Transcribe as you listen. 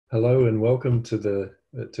Hello and welcome to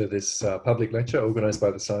this public lecture organised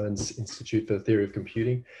by the Simons Institute for the Theory of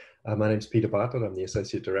Computing. My name is Peter Bartlett, I'm the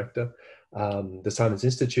Associate Director. The Simons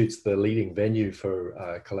Institute's the leading venue for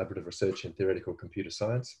collaborative research in theoretical computer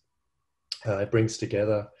science. It brings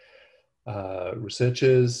together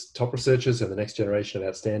researchers, top researchers, and the next generation of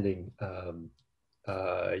outstanding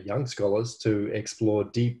young scholars to explore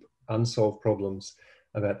deep, unsolved problems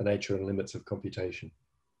about the nature and limits of computation.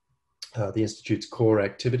 The Institute's core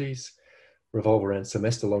activities revolve around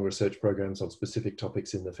semester-long research programs on specific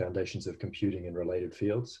topics in the foundations of computing and related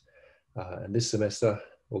fields. And this semester,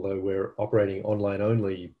 although we're operating online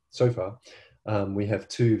only so far, we have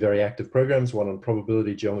two very active programs, one on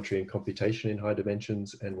probability, geometry, and computation in high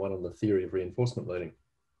dimensions, and one on the theory of reinforcement learning.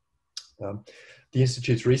 The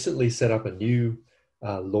Institute's recently set up a new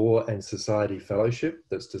Law and Society Fellowship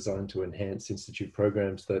that's designed to enhance Institute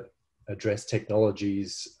programs that address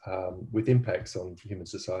technologies with impacts on human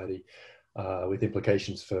society, with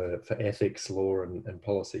implications for ethics, law, and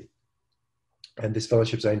policy. And this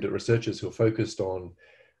fellowship's aimed at researchers who are focused on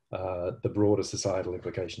the broader societal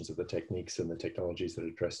implications of the techniques and the technologies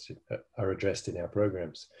that are addressed in our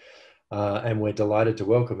programs. And we're delighted to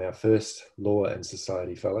welcome our first Law and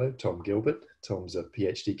Society Fellow, Tom Gilbert. Tom's a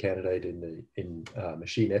PhD candidate in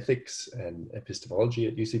machine ethics and epistemology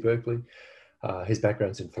at UC Berkeley. His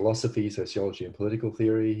background's in philosophy, sociology, and political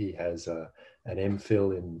theory. He has an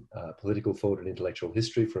MPhil in political thought and intellectual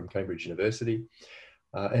history from Cambridge University.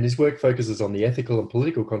 And his work focuses on the ethical and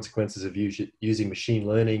political consequences of using machine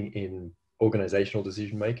learning in organizational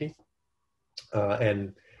decision-making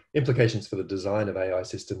and implications for the design of AI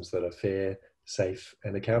systems that are fair, safe,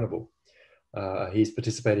 and accountable. He's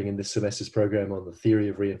participating in this semester's program on the theory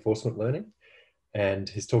of reinforcement learning. And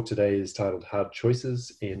his talk today is titled Hard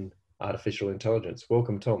Choices in Artificial Intelligence.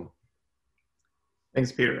 Welcome, Tom.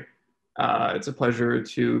 Thanks, Peter. It's a pleasure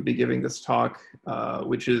to be giving this talk,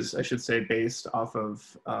 which is, I should say, based off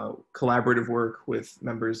of collaborative work with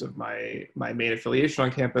members of my main affiliation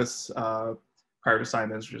on campus prior to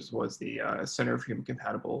Simons, which was the Center for Human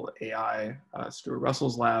Compatible AI, Stuart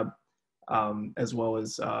Russell's lab, as well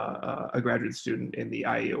as a graduate student in the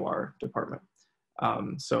IEOR department.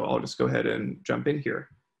 So I'll just go ahead and jump in here.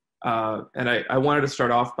 And I wanted to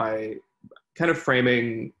start off by kind of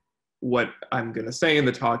framing what I'm going to say in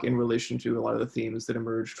the talk in relation to a lot of the themes that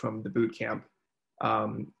emerged from the boot camp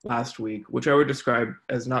last week, which I would describe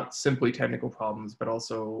as not simply technical problems, but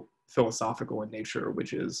also philosophical in nature,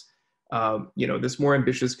 which is, this more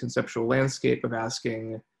ambitious conceptual landscape of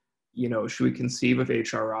asking, should we conceive of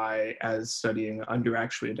HRI as studying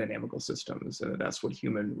under-actuated dynamical systems? And that's what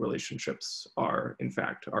human relationships are, in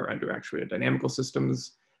fact, are under-actuated dynamical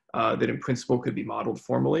systems. That in principle could be modeled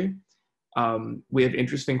formally. We have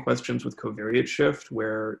interesting questions with covariate shift,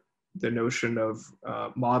 where the notion of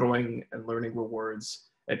modeling and learning rewards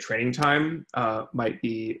at training time might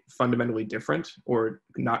be fundamentally different or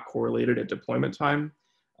not correlated at deployment time.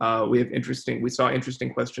 We saw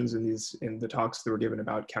interesting questions in the talks that were given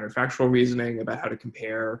about counterfactual reasoning, about how to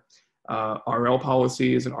compare RL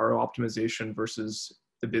policies and RL optimization versus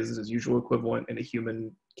the business as usual equivalent in a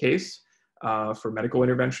human case. For medical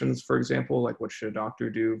interventions, for example, like what should a doctor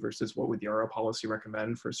do versus what would the RO policy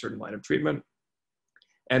recommend for a certain line of treatment.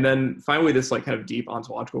 And then finally, this kind of deep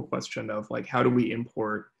ontological question of how do we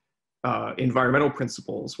import environmental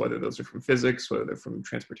principles, whether those are from physics, whether they're from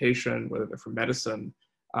transportation, whether they're from medicine,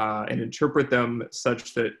 and interpret them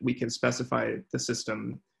such that we can specify the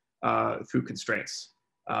system through constraints.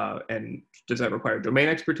 And does that require domain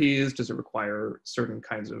expertise? Does it require certain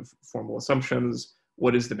kinds of formal assumptions?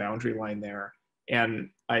 What is the boundary line there? And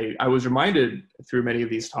I was reminded through many of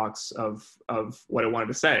these talks of what I wanted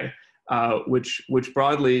to say, which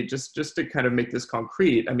broadly, just to kind of make this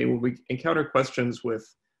concrete, I mean, when we encounter questions with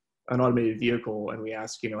an automated vehicle and we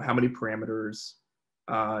ask, how many parameters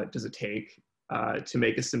does it take to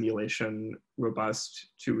make a simulation robust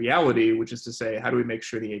to reality, which is to say, how do we make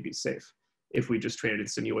sure the AB is safe if we just train it in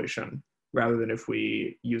simulation, rather than if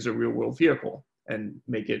we use a real world vehicle and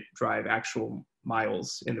make it drive actual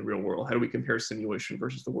miles in the real world? How do we compare simulation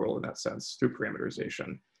versus the world in that sense through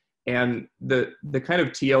parameterization? And the kind of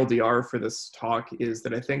TLDR for this talk is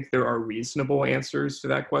that I think there are reasonable answers to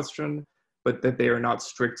that question, but that they are not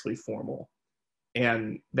strictly formal.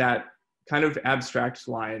 And that kind of abstract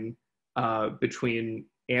line between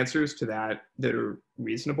answers to that are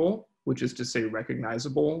reasonable, which is to say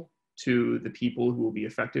recognizable to the people who will be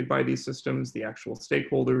affected by these systems, the actual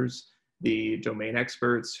stakeholders, the domain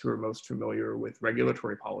experts who are most familiar with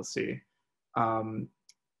regulatory policy,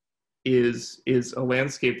 is a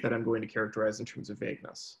landscape that I'm going to characterize in terms of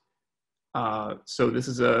vagueness. So this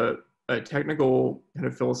is a a technical kind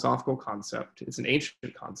of philosophical concept. It's an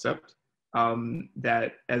ancient concept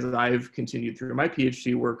that, as I've continued through my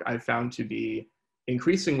PhD work, I've found to be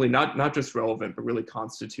increasingly not just relevant, but really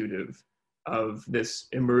constitutive of this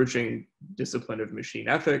emerging discipline of machine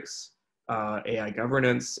ethics, AI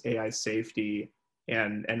governance, AI safety,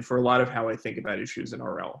 and for a lot of how I think about issues in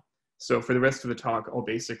RL. So for the rest of the talk, I'll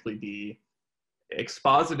basically be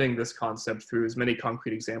expositing this concept through as many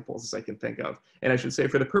concrete examples as I can think of. And I should say,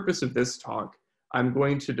 for the purpose of this talk, I'm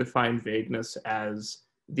going to define vagueness as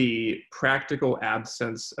the practical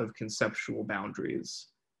absence of conceptual boundaries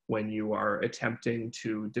when you are attempting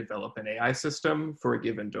to develop an AI system for a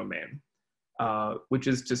given domain, which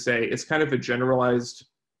is to say, it's kind of a generalized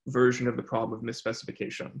version of the problem of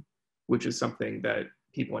misspecification, which is something that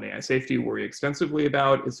people in AI safety worry extensively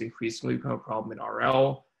about. It's increasingly become a problem in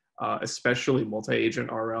RL, especially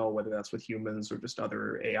multi-agent RL, whether that's with humans or just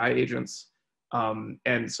other AI agents.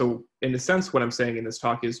 And so in a sense, what I'm saying in this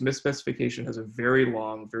talk is misspecification has a very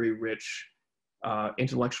long, very rich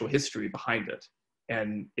intellectual history behind it.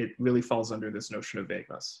 And it really falls under this notion of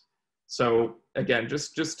vagueness. So again,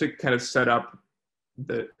 just to kind of set up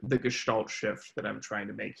the gestalt shift that I'm trying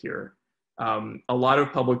to make here. A lot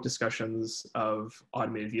of public discussions of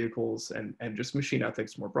automated vehicles and just machine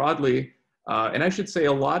ethics more broadly, and I should say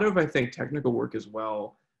a lot of, I think, technical work as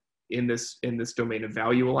well in this domain of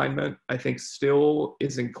value alignment, I think still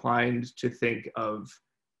is inclined to think of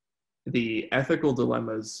the ethical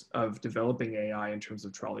dilemmas of developing AI in terms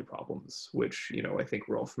of trolley problems, which, you know, I think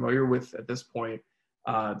we're all familiar with at this point.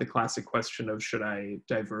 The classic question of, should I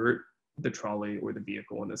divert the trolley, or the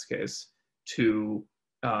vehicle in this case, to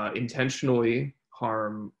intentionally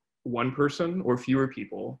harm one person or fewer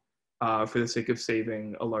people for the sake of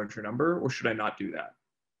saving a larger number, or should I not do that?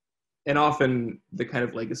 And often the kind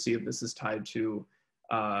of legacy of this is tied to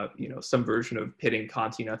you know, some version of pitting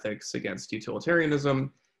Kantian ethics against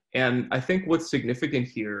utilitarianism. And I think what's significant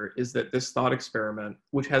here is that this thought experiment,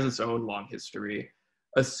 which has its own long history,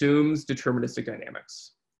 assumes deterministic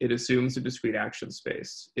dynamics. It assumes a discrete action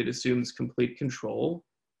space. It assumes complete control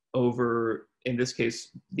over, in this case,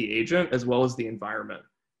 the agent as well as the environment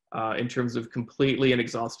in terms of completely and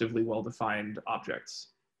exhaustively well-defined objects.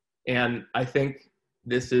 And I think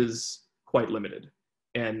this is quite limited.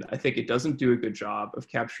 And I think it doesn't do a good job of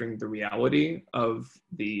capturing the reality of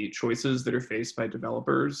the choices that are faced by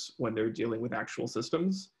developers when they're dealing with actual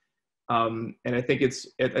systems. And I think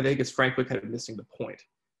it's frankly kind of missing the point.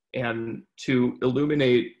 And to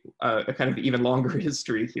illuminate a kind of even longer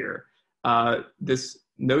history here, this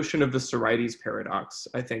notion of the Sorites paradox,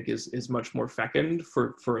 I think, is much more fecund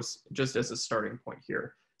for us, just as a starting point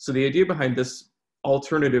here. So the idea behind this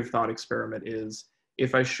alternative thought experiment is,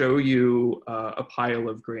 if I show you a pile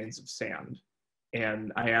of grains of sand,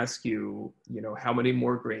 and I ask you, you know, how many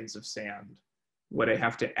more grains of sand would I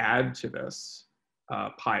have to add to this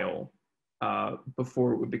pile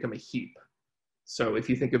before it would become a heap? So if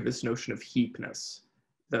you think of this notion of heapness,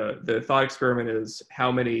 the thought experiment is,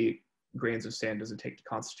 how many grains of sand does it take to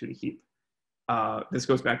constitute a heap? This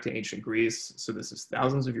goes back to ancient Greece, so this is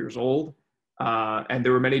thousands of years old. And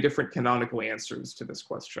there were many different canonical answers to this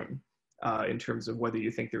question in terms of whether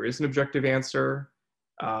you think there is an objective answer,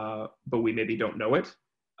 but we maybe don't know it,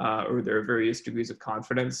 or there are various degrees of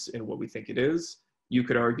confidence in what we think it is. You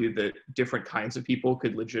could argue that different kinds of people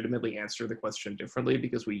could legitimately answer the question differently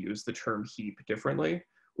because we use the term heap differently,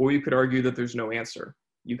 or you could argue that there's no answer.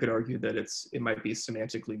 You could argue that it might be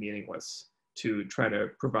semantically meaningless to try to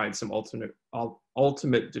provide some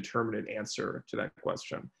ultimate determinate answer to that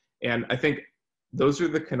question. And I think those are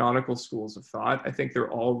the canonical schools of thought. I think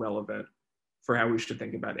they're all relevant for how we should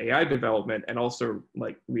think about AI development, and also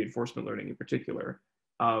like reinforcement learning in particular,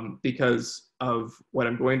 because of what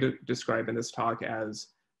I'm going to describe in this talk as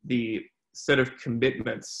the set of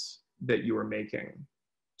commitments that you are making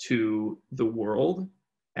to the world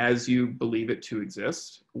as you believe it to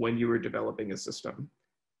exist when you are developing a system.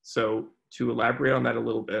 So to elaborate on that a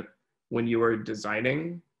little bit, when you are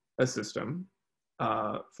designing a system,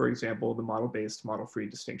 for example, the model-based,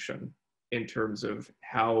 model-free distinction in terms of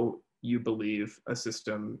how you believe a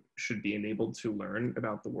system should be enabled to learn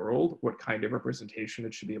about the world, what kind of representation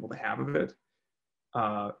it should be able to have of it,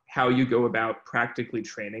 how you go about practically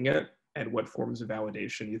training it, and what forms of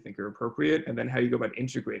validation you think are appropriate, and then how you go about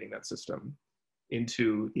integrating that system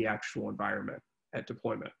into the actual environment at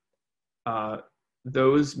deployment.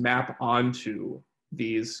 Those map onto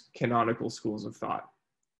these canonical schools of thought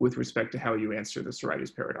with respect to how you answer the Sorites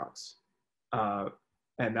paradox.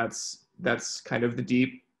 And that's kind of the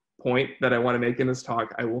deep point that I want to make in this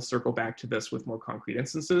talk. I will circle back to this with more concrete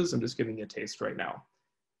instances. I'm just giving you a taste right now.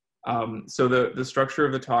 So the structure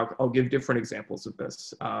of the talk, I'll give different examples of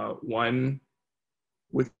this. One,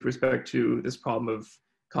 with respect to this problem of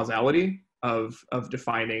causality, of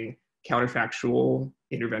defining counterfactual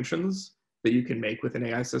interventions that you can make with an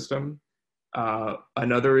AI system.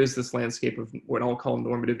 Another is this landscape of what I'll call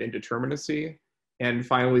normative indeterminacy. And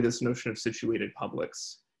finally, this notion of situated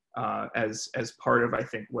publics as part of, I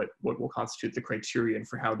think, what will constitute the criterion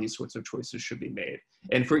for how these sorts of choices should be made.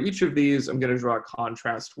 And for each of these, I'm going to draw a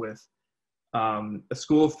contrast with a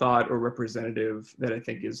school of thought or representative that I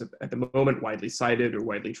think is at the moment widely cited or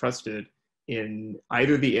widely trusted in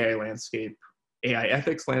either the AI landscape, AI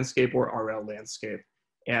ethics landscape, or RL landscape,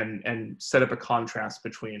 and set up a contrast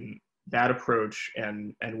between that approach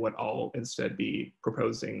and what I'll instead be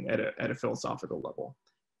proposing at a philosophical level.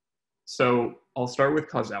 So I'll start with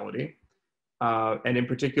causality, and in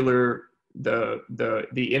particular,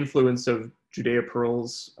 the influence of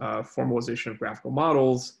Judea-Pearl's formalization of graphical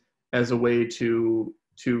models as a way to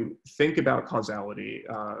think about causality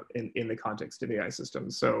in the context of AI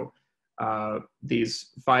systems. So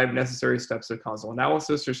these 5 necessary steps of causal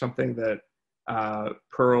analysis are something that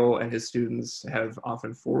Pearl and his students have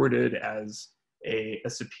often forwarded as a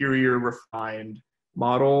superior, refined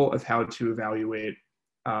model of how to evaluate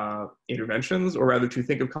interventions, or rather to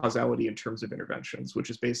think of causality in terms of interventions,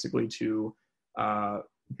 which is basically to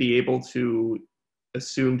be able to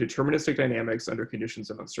assume deterministic dynamics under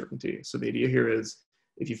conditions of uncertainty. So the idea here is,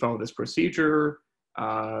 if you follow this procedure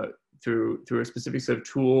through a specific set of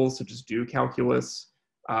tools, such as do calculus,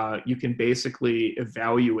 you can basically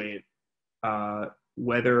evaluate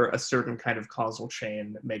whether a certain kind of causal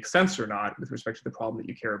chain makes sense or not with respect to the problem that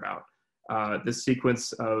you care about. This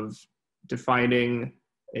sequence of defining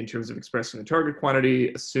in terms of expressing the target quantity,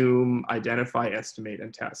 assume, identify, estimate,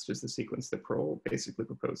 and test is the sequence that Pearl basically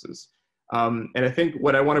proposes. And I think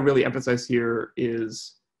what I want to really emphasize here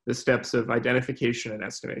is the steps of identification and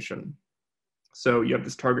estimation. So you have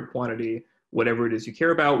this target quantity, whatever it is you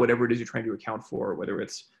care about, whatever it is you're trying to account for, whether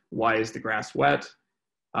it's why is the grass wet,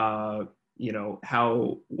 you know,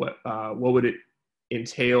 what would it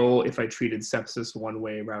entail if I treated sepsis one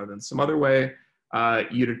way rather than some other way.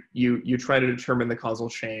 You try to determine the causal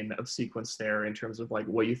chain of sequence there in terms of like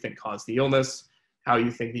what you think caused the illness, how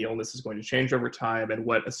you think the illness is going to change over time, and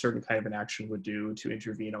what a certain kind of an action would do to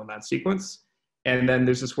intervene on that sequence. And then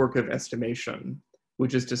there's this work of estimation,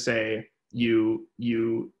 which is to say you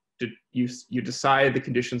decide the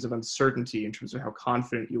conditions of uncertainty in terms of how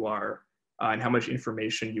confident you are and how much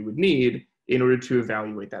information you would need in order to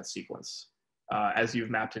evaluate that sequence as you've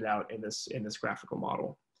mapped it out in this graphical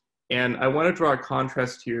model. And I want to draw a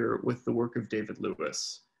contrast here with the work of David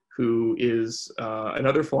Lewis, who is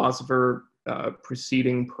another philosopher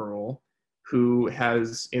preceding Pearl, who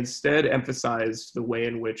has instead emphasized the way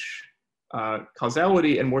in which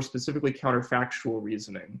causality, and more specifically counterfactual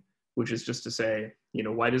reasoning, which is just to say, you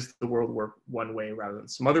know, why does the world work one way rather than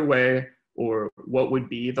some other way? Or what would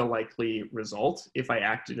be the likely result if I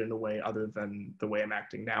acted in a way other than the way I'm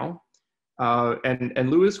acting now? And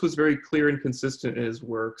Lewis was very clear and consistent in his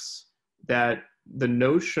works that the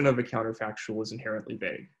notion of a counterfactual is inherently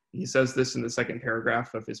vague. He says this in the second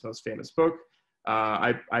paragraph of his most famous book.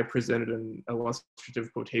 I presented an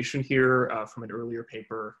illustrative quotation here from an earlier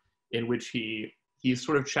paper in which he's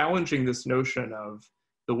sort of challenging this notion of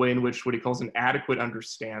the way in which what he calls an adequate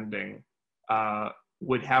understanding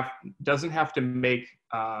doesn't have to make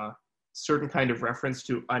certain kind of reference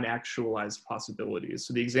to unactualized possibilities.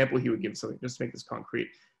 So the example he would give, something just to make this concrete,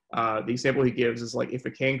 the example he gives is like, if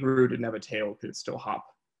a kangaroo didn't have a tail, could it still hop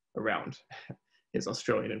around? His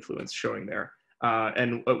Australian influence showing there.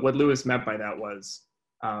 And what Lewis meant by that was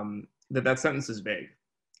that sentence is vague.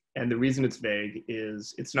 And the reason it's vague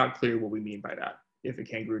is it's not clear what we mean by that. If a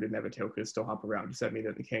kangaroo didn't have a tail, could it still hop around? Does that mean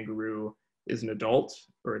that the kangaroo is an adult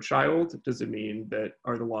or a child? Does it mean that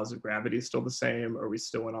are the laws of gravity still the same? Are we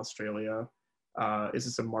still in Australia? Is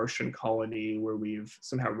this a Martian colony where we've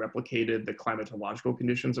somehow replicated the climatological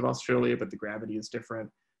conditions of Australia, but the gravity is different,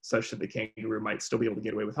 such that the kangaroo might still be able to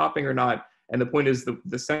get away with hopping or not? And the point is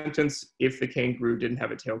the sentence, if the kangaroo didn't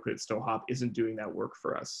have a tail, could it still hop, isn't doing that work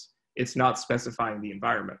for us. It's not specifying the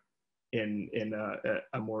environment in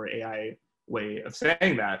a more AI way of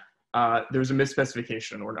saying that. There's a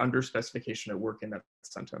misspecification or an underspecification at work in that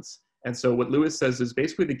sentence. And so what Lewis says is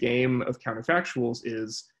basically the game of counterfactuals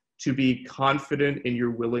is to be confident in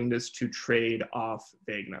your willingness to trade off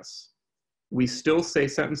vagueness. We still say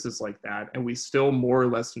sentences like that, and we still more or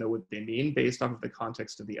less know what they mean based off of the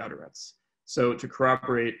context of the utterance. So to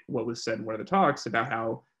corroborate what was said in one of the talks about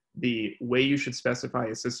how the way you should specify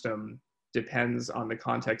a system depends on the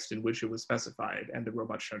context in which it was specified, and the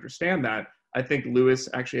robot should understand that, I think Lewis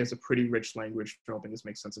actually has a pretty rich language for helping us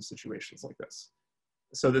make sense of situations like this.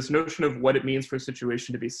 So this notion of what it means for a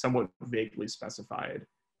situation to be somewhat vaguely specified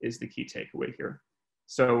is the key takeaway here.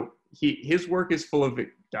 So his work is full of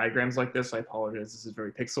diagrams like this. I apologize, this is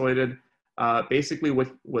very pixelated. Basically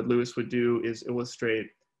what Lewis would do is illustrate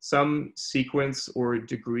some sequence or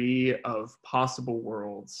degree of possible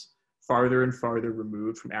worlds farther and farther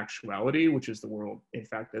removed from actuality, which is the world, in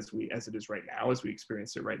fact, as it is right now, as we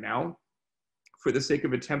experience it right now, for the sake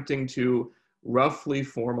of attempting to roughly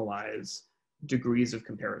formalize degrees of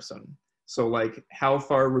comparison. So like, how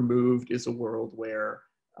far removed is a world where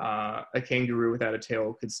a kangaroo without a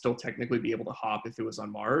tail could still technically be able to hop if it was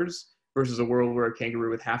on Mars, versus a world where a kangaroo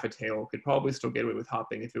with half a tail could probably still get away with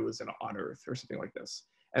hopping if it was on Earth or something like this.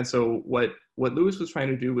 And so what Lewis was trying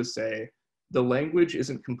to do was say, the language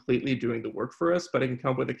isn't completely doing the work for us, but it can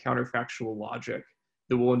come up with a counterfactual logic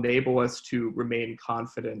that will enable us to remain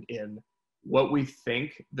confident in what we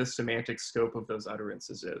think the semantic scope of those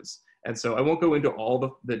utterances is. And so I won't go into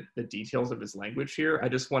all the details of his language here. I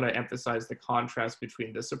just want to emphasize the contrast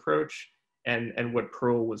between this approach and what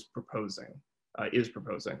Pearl was proposing, is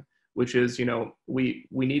proposing, which is, you know, we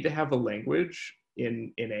need to have a language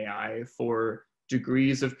in AI for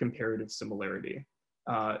degrees of comparative similarity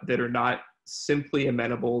that are not simply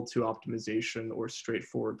amenable to optimization or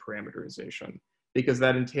straightforward parameterization, because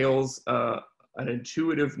that entails an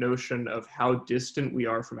intuitive notion of how distant we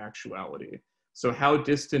are from actuality. So how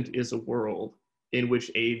distant is a world in which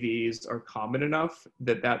AVs are common enough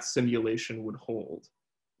that that simulation would hold,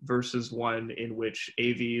 versus one in which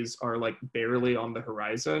AVs are like barely on the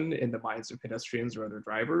horizon in the minds of pedestrians or other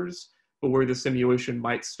drivers, but where the simulation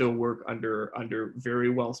might still work under very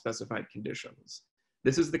well specified conditions.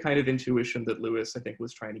 This is the kind of intuition that Lewis, I think,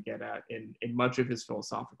 was trying to get at in much of his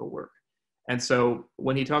philosophical work. And so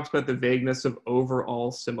when he talks about the vagueness of overall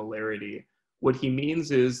similarity, what he means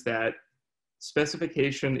is that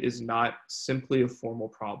specification is not simply a formal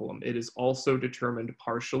problem. It is also determined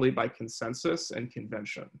partially by consensus and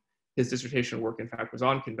convention. His dissertation work, in fact, was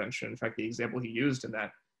on convention. In fact, the example he used in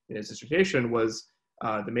his dissertation was,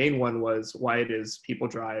 the main one was why it is people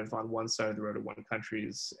drive on one side of the road in one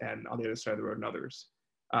countries and on the other side of the road in others.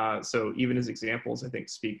 So even his examples, I think,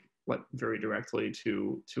 speak very directly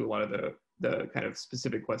to a lot of the kind of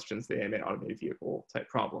specific questions they aim at automated vehicle type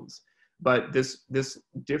problems. But this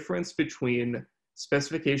difference between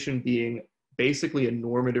specification being basically a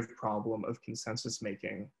normative problem of consensus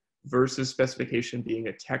making versus specification being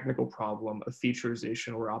a technical problem of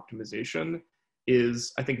featurization or optimization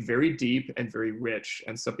is, I think, very deep and very rich,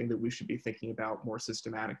 and something that we should be thinking about more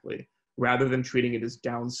systematically, rather than treating it as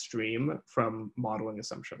downstream from modeling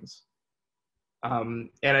assumptions. And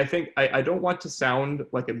I think I don't want to sound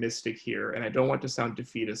like a mystic here, and I don't want to sound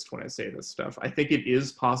defeatist when I say this stuff. I think it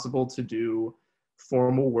is possible to do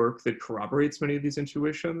formal work that corroborates many of these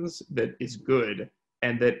intuitions, that is good,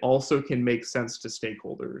 and that also can make sense to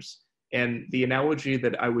stakeholders. And the analogy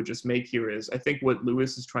that I would just make here is, I think what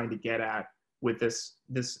Lewis is trying to get at with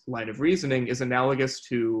this line of reasoning is analogous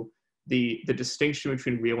to the distinction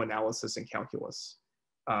between real analysis and calculus,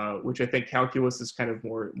 which I think calculus is kind of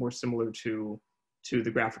more similar to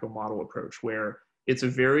the graphical model approach, where it's a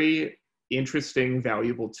very interesting,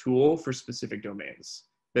 valuable tool for specific domains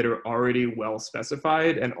that are already well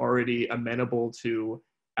specified and already amenable to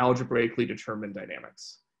algebraically determined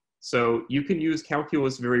dynamics. So you can use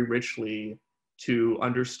calculus very richly to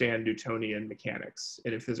understand Newtonian mechanics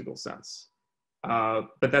in a physical sense.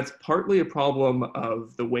 But that's partly a problem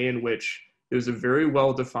of the way in which there's a very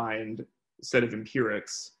well-defined set of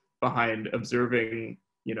empirics behind observing,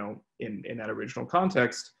 you know, in that original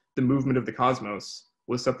context, the movement of the cosmos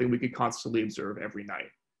was something we could constantly observe every night.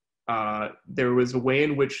 There was a way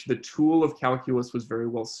in which the tool of calculus was very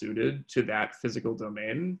well suited to that physical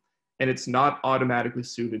domain, and it's not automatically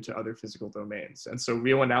suited to other physical domains. And so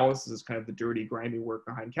real analysis is kind of the dirty, grimy work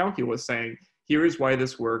behind calculus, saying, here is why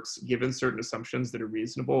this works, given certain assumptions that are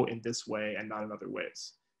reasonable in this way and not in other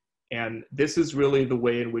ways. And this is really the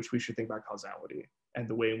way in which we should think about causality, and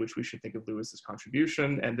the way in which we should think of Lewis's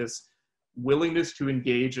contribution, and this willingness to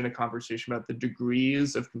engage in a conversation about the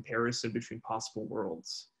degrees of comparison between possible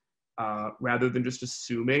worlds, rather than just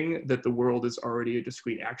assuming that the world is already a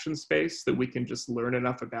discrete action space that we can just learn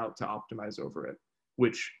enough about to optimize over it,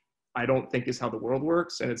 which I don't think is how the world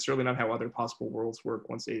works, and it's certainly not how other possible worlds work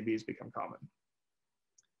once AVs become common.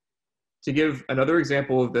 To give another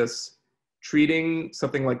example of this, treating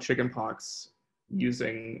something like chickenpox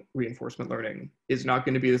using reinforcement learning is not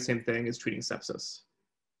going to be the same thing as treating sepsis.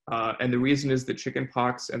 And the reason is that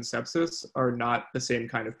chickenpox and sepsis are not the same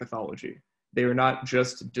kind of pathology. They are not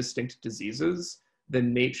just distinct diseases. the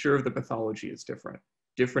nature of the pathology is different.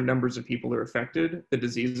 Different numbers of people are affected. The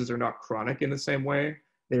diseases are not chronic in the same way.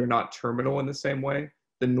 They are not terminal in the same way.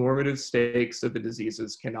 The normative stakes of the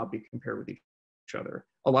diseases cannot be compared with each other.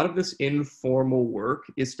 A lot of this informal work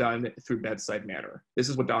is done through bedside manner. This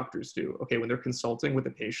is what doctors do. Okay, when they're consulting with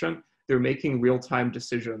a patient, they're making real-time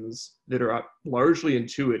decisions that are largely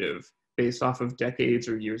intuitive based off of decades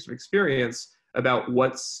or years of experience about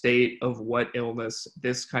what state of what illness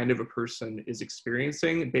this kind of a person is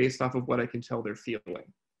experiencing based off of what I can tell they're feeling.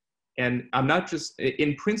 And I'm not just,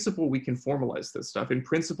 in principle, we can formalize this stuff. In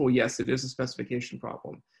principle, yes, it is a specification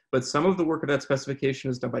problem, but some of the work of that specification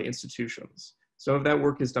is done by institutions. Some of that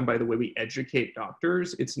work is done by the way we educate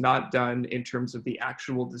doctors. It's not done in terms of the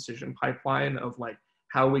actual decision pipeline of like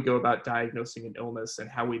how we go about diagnosing an illness and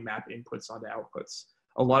how we map inputs onto outputs.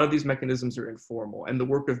 A lot of these mechanisms are informal, and the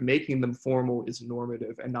work of making them formal is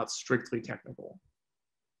normative and not strictly technical.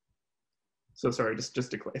 So sorry, just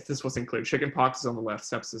to clear, if this wasn't clear, chickenpox is on the left,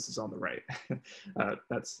 sepsis is on the right.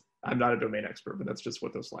 I'm not a domain expert, but that's just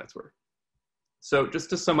what those slides were. So just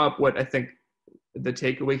to sum up what I think the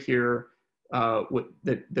takeaway here,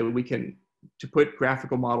 that we can, to put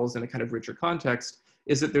graphical models in a kind of richer context,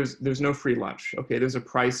 is that there's no free lunch, okay? There's a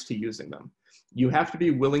price to using them. You have to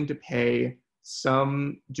be willing to pay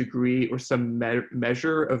some degree or some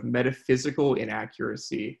measure of metaphysical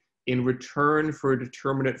inaccuracy in return for a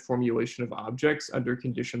determinate formulation of objects under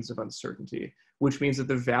conditions of uncertainty, which means that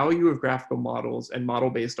the value of graphical models and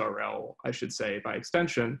model-based RL, I should say by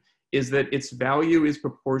extension, is that its value is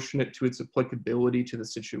proportionate to its applicability to the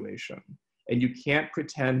situation. And you can't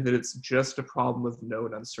pretend that it's just a problem of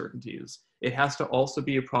known uncertainties. It has to also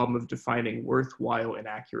be a problem of defining worthwhile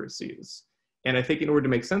inaccuracies. And I think in order to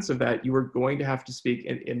make sense of that, you are going to have to speak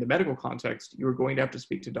in the medical context, you are going to have to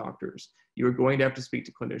speak to doctors, you are going to have to speak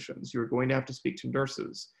to clinicians, you are going to have to speak to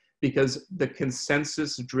nurses, because the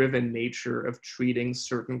consensus-driven nature of treating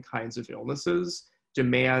certain kinds of illnesses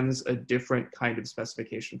demands a different kind of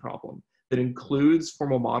specification problem that includes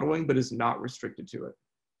formal modeling, but is not restricted to it.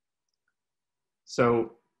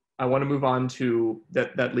 So I want to move on to,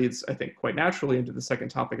 that leads, I think, quite naturally into the second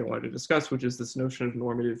topic I wanted to discuss, which is this notion of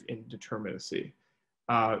normative indeterminacy.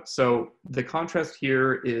 So the contrast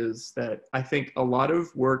here is that I think a lot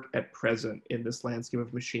of work at present in this landscape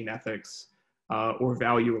of machine ethics or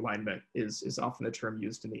value alignment is often the term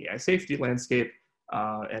used in the AI safety landscape,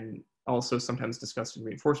 and also sometimes discussed in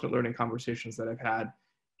reinforcement learning conversations that I've had,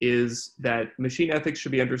 is that machine ethics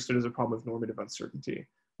should be understood as a problem of normative uncertainty,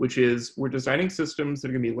 which is we're designing systems that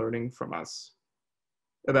are going to be learning from us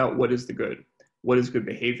about what is good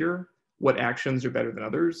behavior, what actions are better than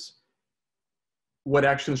others, what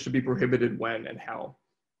actions should be prohibited when and how.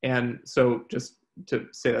 And so just to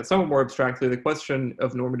say that somewhat more abstractly, the question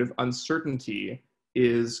of normative uncertainty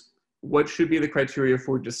is what should be the criteria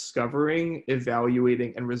for discovering,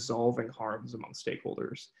 evaluating, and resolving harms among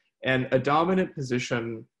stakeholders. And a dominant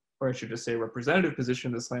position, or I should just say representative position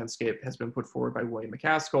in this landscape, has been put forward by William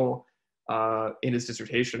MacAskill in his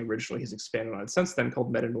dissertation. Originally, he's expanded on it since then,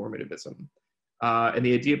 called metanormativism. And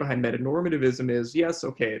the idea behind metanormativism is, yes,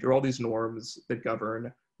 okay, there are all these norms that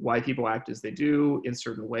govern why people act as they do in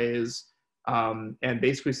certain ways. And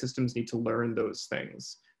basically systems need to learn those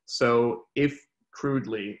things. So if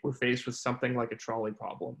crudely we're faced with something like a trolley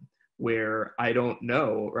problem, where I don't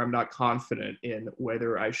know, or I'm not confident in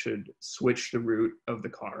whether I should switch the route of the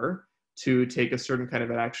car to take a certain kind of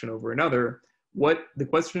an action over another, what the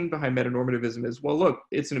question behind metanormativism is, well, look,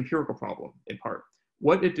 it's an empirical problem in part.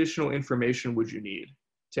 What additional information would you need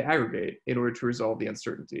to aggregate in order to resolve the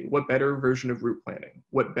uncertainty? What better version of route planning?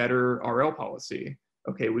 What better RL policy,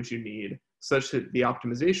 okay, would you need such that the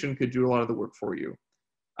optimization could do a lot of the work for you?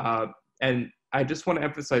 And I just want to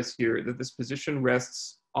emphasize here that this position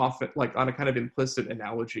rests often like on a kind of implicit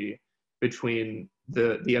analogy between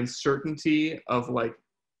the uncertainty of like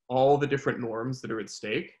all the different norms that are at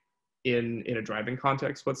stake in a driving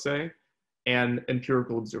context, let's say, and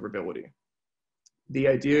empirical observability. The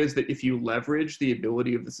idea is that if you leverage the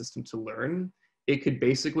ability of the system to learn, it could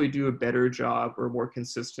basically do a better job or a more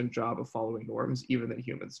consistent job of following norms even than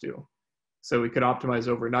humans do. So we could optimize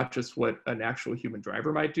over not just what an actual human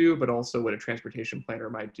driver might do, but also what a transportation planner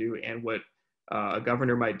might do and what a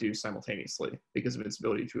governor might do simultaneously because of its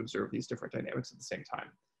ability to observe these different dynamics at the same time.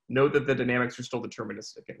 Note that the dynamics are still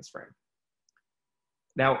deterministic in this frame.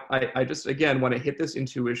 Now, I just, again, want to hit this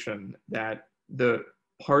intuition that the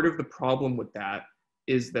part of the problem with that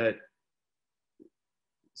is that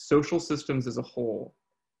social systems as a whole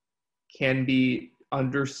can be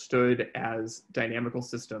understood as dynamical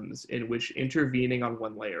systems in which intervening on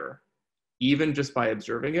one layer, even just by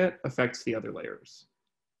observing it, affects the other layers.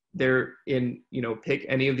 they're in, pick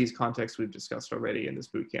any of these contexts we've discussed already in this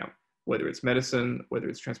boot camp, whether it's medicine, whether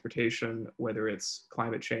it's transportation, whether it's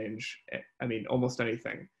climate change, I mean, almost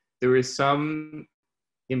anything. There is some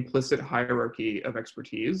implicit hierarchy of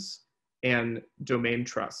expertise and domain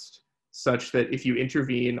trust, such that if you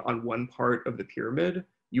intervene on one part of the pyramid,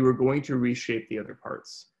 you are going to reshape the other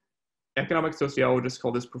parts. Economic sociologists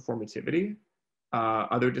call this performativity.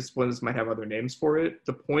 Other disciplines might have other names for it.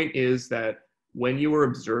 The point is that when you are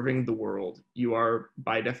observing the world, you are,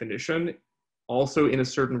 by definition, also in a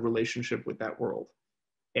certain relationship with that world.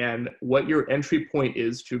 And what your entry point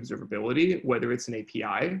is to observability, whether it's an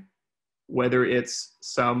API, whether it's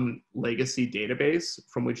some legacy database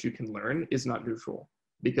from which you can learn, is not neutral,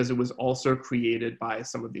 because it was also created by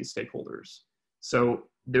some of these stakeholders. So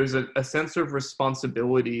there's a sense of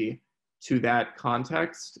responsibility to that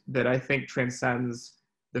context that I think transcends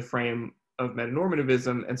the frame of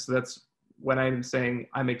metanormativism. And so that's when I'm saying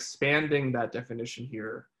I'm expanding that definition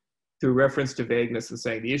here through reference to vagueness and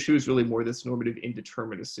saying the issue is really more this normative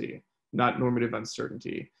indeterminacy, not normative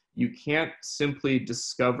uncertainty. You can't simply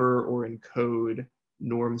discover or encode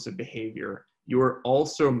norms of behavior. You are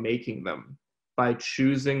also making them by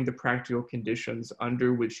choosing the practical conditions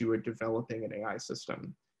under which you are developing an AI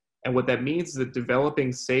system. And what that means is that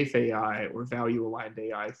developing safe AI or value-aligned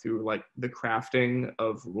AI through like the crafting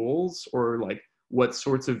of rules or like what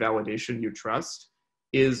sorts of validation you trust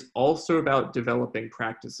is also about developing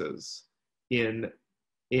practices in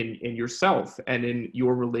yourself and in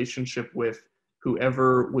your relationship with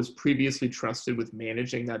whoever was previously trusted with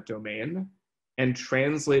managing that domain and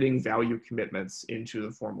translating value commitments into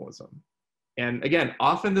the formalism. And again,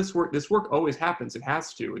 often this work always happens. It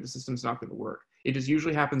has to, or the system's not going to work. It just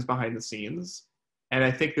usually happens behind the scenes. And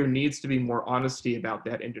I think there needs to be more honesty about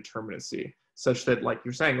that indeterminacy, such that, like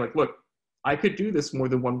you're saying, like, look, I could do this more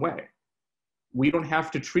than one way. We don't have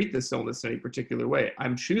to treat this illness in any particular way.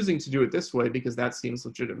 I'm choosing to do it this way because that seems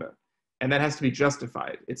legitimate. And that has to be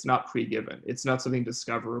justified. It's not pre-given. It's not something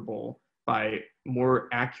discoverable by more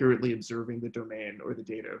accurately observing the domain or the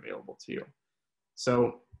data available to you.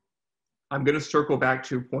 So I'm going to circle back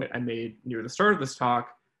to a point I made near the start of this talk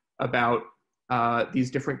about these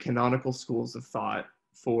different canonical schools of thought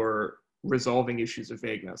for resolving issues of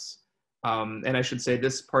vagueness. And I should say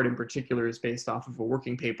this part in particular is based off of a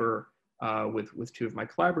working paper with two of my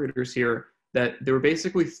collaborators here, that there were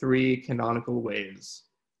basically three canonical ways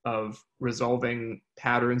of resolving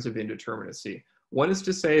patterns of indeterminacy. One is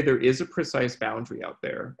to say there is a precise boundary out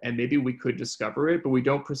there, and maybe we could discover it, but we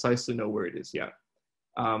don't precisely know where it is yet.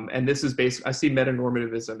 And this is based, I see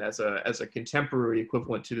metanormativism as a contemporary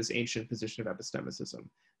equivalent to this ancient position of epistemicism.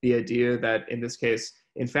 The idea that in this case,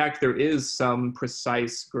 in fact, there is some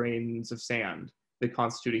precise grains of sand that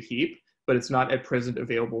constitute a heap, but it's not at present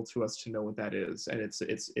available to us to know what that is. And it's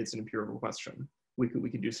an empirical question. We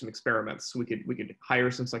could do some experiments. We could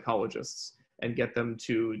hire some psychologists and get them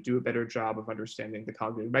to do a better job of understanding the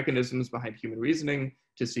cognitive mechanisms behind human reasoning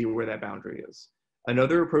to see where that boundary is.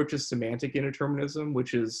 Another approach is semantic indeterminism,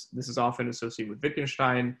 this is often associated with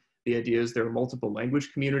Wittgenstein. The idea is there are multiple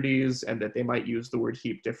language communities and that they might use the word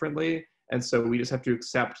heap differently. And so we just have to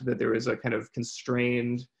accept that there is a kind of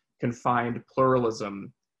constrained, confined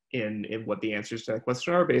pluralism in what the answers to that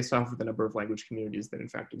question are based off of the number of language communities that in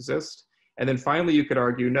fact exist. And then finally, you could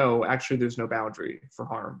argue, no, actually there's no boundary for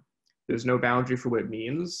harm. There's no boundary for what it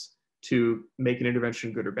means to make an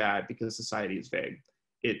intervention good or bad because society is vague.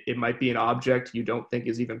 It might be an object you don't think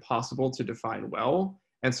is even possible to define well.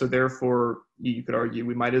 And so therefore, you could argue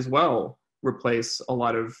we might as well replace a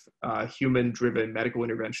lot of human-driven medical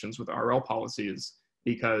interventions with RL policies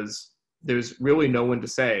because there's really no one to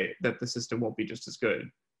say that the system won't be just as good.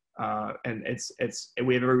 And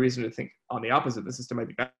we have every reason to think on the opposite, the system might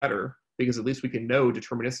be better because at least we can know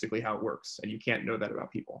deterministically how it works, and you can't know that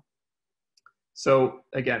about people. So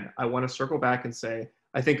again, I want to circle back and say,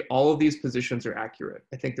 I think all of these positions are accurate.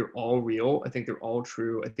 I think they're all real. I think they're all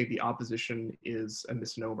true. I think the opposition is a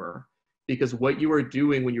misnomer because what you are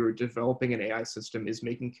doing when you are developing an AI system is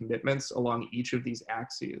making commitments along each of these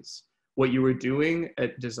axes. What you are doing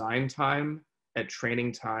at design time, at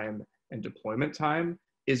training time, and deployment time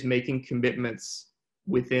is making commitments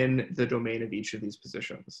within the domain of each of these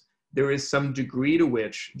positions. There is some degree to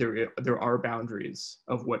which there are boundaries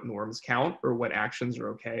of what norms count or what actions are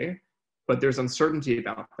okay. But there's uncertainty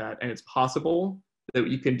about that. And it's possible that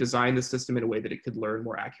you can design the system in a way that it could learn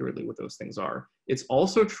more accurately what those things are. It's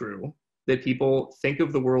also true that people think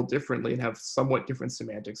of the world differently and have somewhat different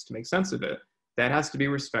semantics to make sense of it. That has to be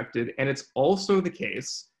respected. And it's also the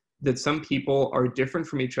case that some people are different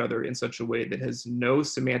from each other in such a way that has no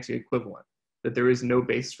semantic equivalent, that there is no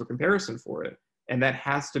basis for comparison for it. And that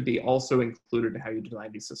has to be also included in how you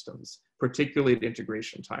design these systems, particularly at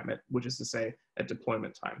integration time, which is to say at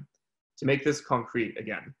deployment time. To make this concrete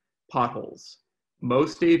again, potholes.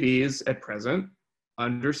 Most AVs at present,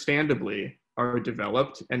 understandably, are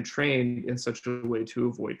developed and trained in such a way to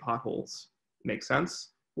avoid potholes. Make sense?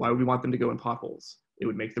 Why would we want them to go in potholes? It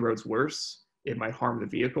would make the roads worse. It might harm the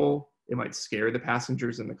vehicle. It might scare the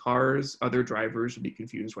passengers in the cars. Other drivers would be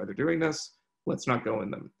confused why they're doing this. Let's not go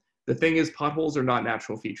in them. The thing is, potholes are not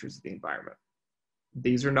natural features of the environment.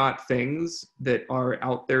 These are not things that are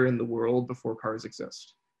out there in the world before cars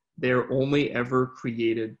exist. They're only ever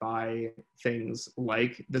created by things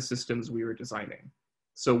like the systems we were designing.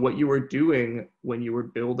 So what you were doing when you were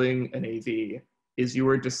building an AV is you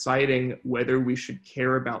were deciding whether we should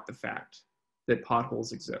care about the fact that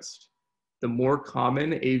potholes exist. The more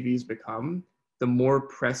common AVs become, the more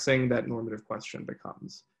pressing that normative question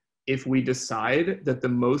becomes. If we decide that the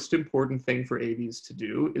most important thing for AVs to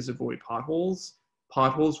do is avoid potholes,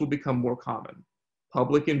 potholes will become more common.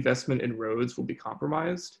 Public investment in roads will be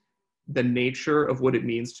compromised. The nature of what it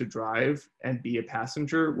means to drive and be a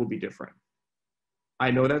passenger will be different.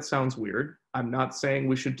 I know that sounds weird. I'm not saying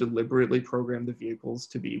we should deliberately program the vehicles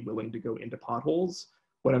to be willing to go into potholes.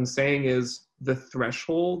 What I'm saying is the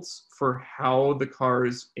thresholds for how the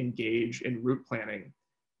cars engage in route planning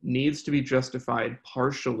needs to be justified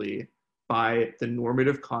partially by the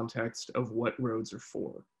normative context of what roads are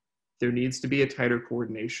for. There needs to be a tighter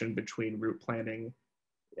coordination between route planning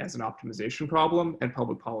as an optimization problem and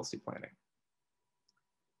public policy planning.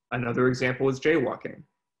 Another example is jaywalking.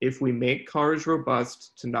 If we make cars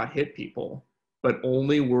robust to not hit people, but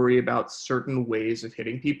only worry about certain ways of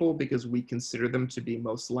hitting people because we consider them to be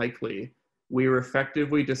most likely, we are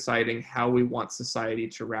effectively deciding how we want society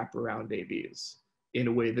to wrap around AVs in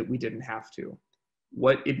a way that we didn't have to.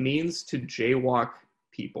 What it means to jaywalk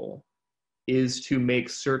people is to make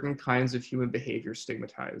certain kinds of human behavior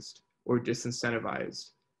stigmatized or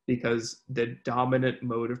disincentivized because the dominant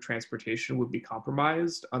mode of transportation would be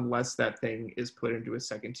compromised unless that thing is put into a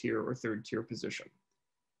second tier or third tier position.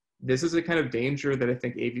 This is a kind of danger that I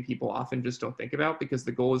think AV people often just don't think about because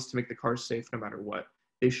the goal is to make the cars safe no matter what.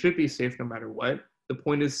 They should be safe no matter what. The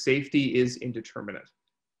point is safety is indeterminate.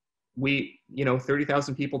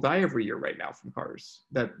 30,000 people die every year right now from cars.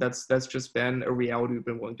 That's just been a reality we've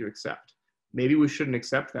been willing to accept. Maybe we shouldn't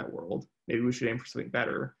accept that world. Maybe we should aim for something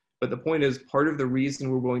better. But the point is, part of the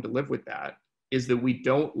reason we're willing to live with that is that we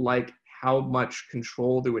don't like how much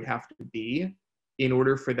control there would have to be in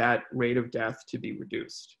order for that rate of death to be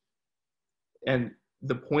reduced. And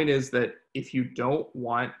the point is that if you don't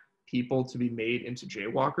want people to be made into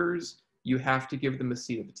jaywalkers, you have to give them a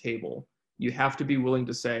seat at the table. You have to be willing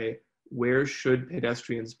to say, where should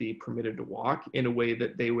pedestrians be permitted to walk in a way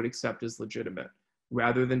that they would accept as legitimate,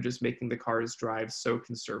 rather than just making the cars drive so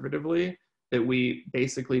conservatively that we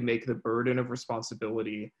basically make the burden of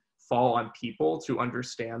responsibility fall on people to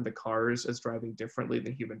understand the cars as driving differently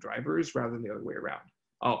than human drivers rather than the other way around.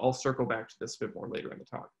 I'll circle back to this a bit more later in the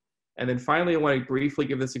talk. And then finally, I want to briefly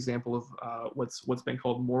give this example of what's been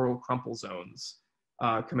called moral crumple zones,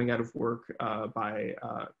 coming out of work by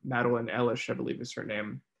Madeline Ellish, I believe is her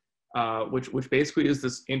name, which basically is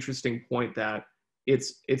this interesting point that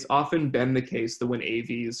it's often been the case that when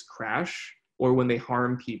AVs crash or when they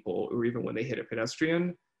harm people or even when they hit a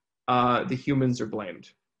pedestrian, the humans are blamed.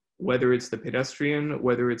 Whether it's the pedestrian,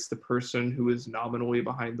 whether it's the person who is nominally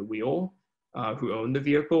behind the wheel, who own the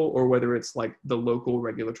vehicle, or whether it's like the local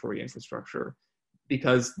regulatory infrastructure,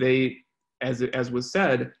 because they, as was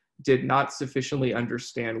said, did not sufficiently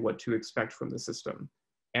understand what to expect from the system.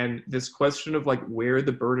 And this question of like where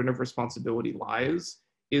the burden of responsibility lies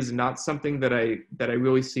is not something that I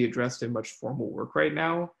really see addressed in much formal work right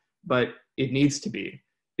now, but it needs to be,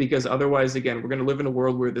 because otherwise, again, we're going to live in a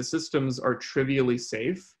world where the systems are trivially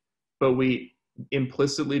safe, but we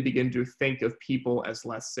implicitly begin to think of people as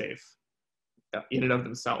less safe in and of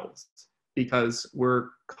themselves, because we're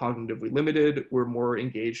cognitively limited, we're more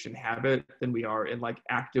engaged in habit than we are in like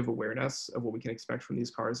active awareness of what we can expect from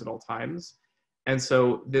these cars at all times. And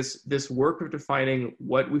so this work of defining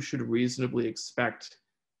what we should reasonably expect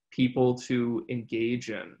people to engage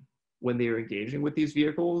in when they are engaging with these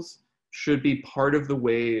vehicles should be part of the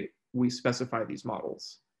way we specify these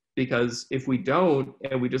models. Because if we don't,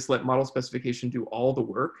 and we just let model specification do all the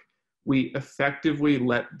work, we effectively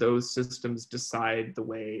let those systems decide the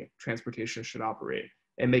way transportation should operate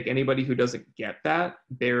and make anybody who doesn't get that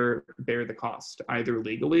bear the cost, either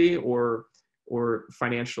legally or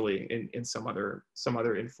financially in some other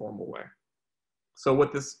informal way. So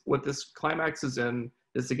what this climaxes in,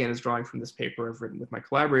 this again is drawing from this paper I've written with my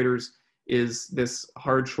collaborators, is this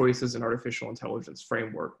hard choices in artificial intelligence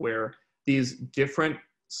framework, where these different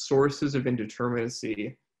sources of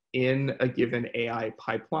indeterminacy in a given AI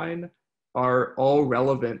pipeline are all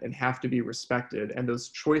relevant and have to be respected. And those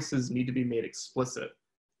choices need to be made explicit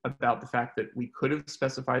about the fact that we could have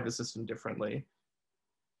specified the system differently.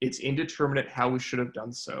 It's indeterminate how we should have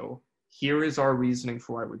done so. Here is our reasoning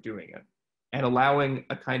for why we're doing it. And allowing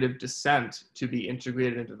a kind of dissent to be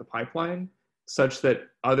integrated into the pipeline such that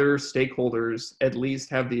other stakeholders at least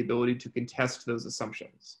have the ability to contest those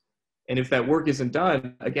assumptions. And if that work isn't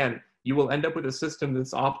done, again, you will end up with a system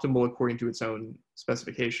that's optimal according to its own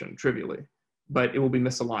specification, trivially, but it will be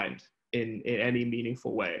misaligned in any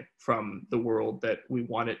meaningful way from the world that we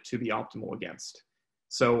want it to be optimal against.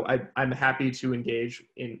 So I'm happy to engage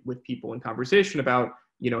with people in conversation about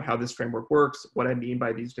how this framework works, what I mean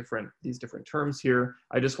by these different terms here.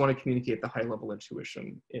 I just want to communicate the high level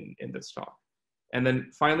intuition in this talk. And then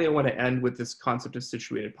finally, I want to end with this concept of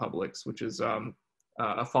situated publics, which is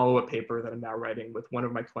a follow-up paper that I'm now writing with one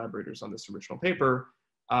of my collaborators on this original paper,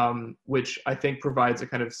 which I think provides a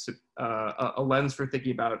kind of a lens for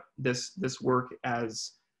thinking about this work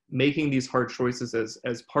as making these hard choices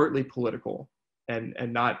as partly political and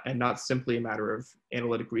not simply a matter of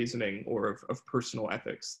analytic reasoning or of personal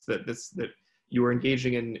ethics, that you are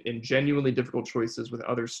engaging in genuinely difficult choices with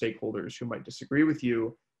other stakeholders who might disagree with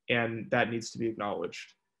you, and that needs to be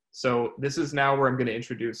acknowledged. So this is now where I'm going to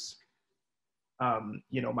introduce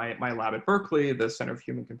my lab at Berkeley, the Center of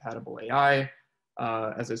Human Compatible AI.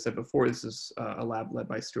 As I said before, this is a lab led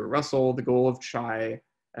by Stuart Russell. The goal of CHAI,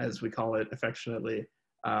 as we call it affectionately,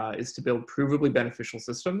 is to build provably beneficial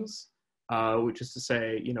systems, which is to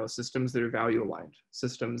say, systems that are value aligned,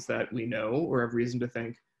 systems that we know or have reason to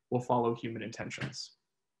think will follow human intentions.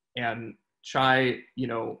 And CHAI,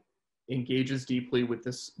 engages deeply with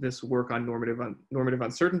this work on normative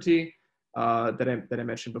uncertainty that I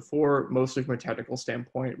mentioned before, mostly from a technical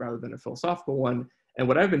standpoint rather than a philosophical one. And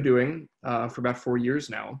what I've been doing for about 4 years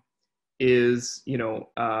now is,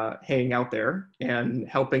 hanging out there and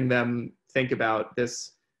helping them think about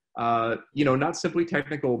this, not simply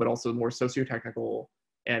technical, but also more socio-technical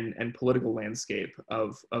and political landscape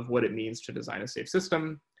of what it means to design a safe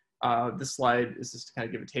system. This slide is just to kind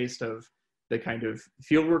of give a taste of the kind of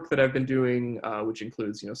fieldwork that I've been doing, which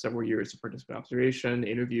includes, several years of participant observation,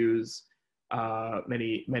 interviews,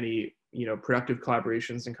 many productive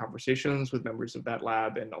collaborations and conversations with members of that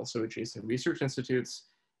lab and also adjacent research institutes.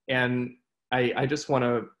 And I just want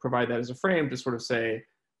to provide that as a frame to sort of say,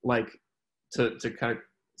 to kind of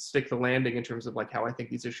stick the landing in terms of how I think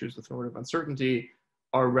these issues with normative uncertainty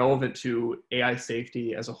are relevant to AI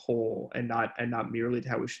safety as a whole, and not merely to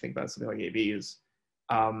how we should think about something like AVs.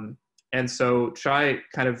 And so CHAI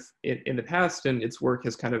kind of in the past, and its work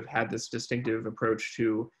has kind of had this distinctive approach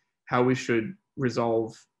to how we should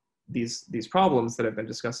resolve these problems that I've been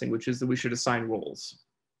discussing, which is that we should assign roles,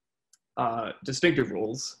 distinctive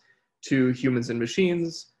roles, to humans and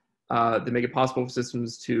machines that make it possible for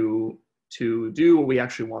systems to do what we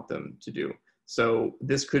actually want them to do. So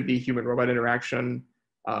this could be human-robot interaction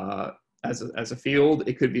as a field.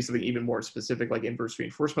 It could be something even more specific like inverse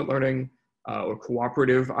reinforcement learning, or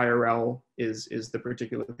cooperative IRL is the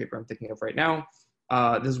particular paper I'm thinking of right now.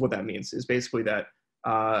 This is what that means, is basically that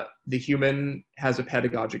the human has a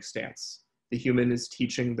pedagogic stance. The human is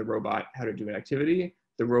teaching the robot how to do an activity.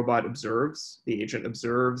 The robot observes, the agent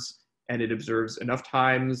observes, and it observes enough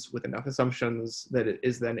times with enough assumptions that it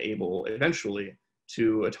is then able eventually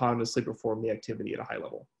to autonomously perform the activity at a high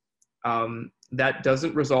level. That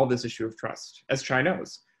doesn't resolve this issue of trust, as CHAI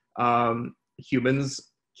knows.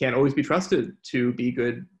 Humans can't always be trusted to be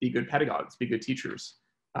good pedagogues, be good teachers.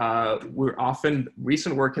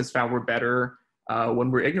 Recent work has found we're better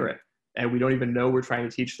when we're ignorant and we don't even know we're trying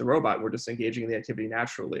to teach the robot. We're just engaging in the activity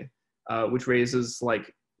naturally, which raises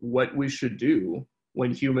what we should do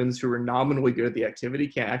when humans who are nominally good at the activity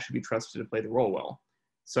can't actually be trusted to play the role well.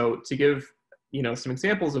 So to give some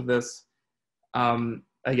examples of this,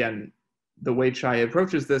 again, the way CHAI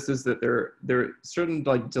approaches this is that there are certain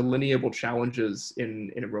delineable challenges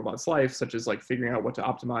in a robot's life, such as figuring out what to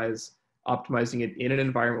optimize, optimizing it in an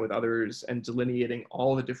environment with others, and delineating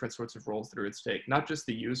all the different sorts of roles that are at stake, not just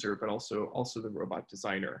the user, but also the robot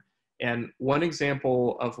designer. And one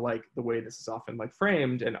example of the way this is often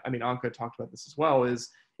framed, and I mean, Anka talked about this as well, is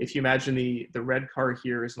if you imagine the red car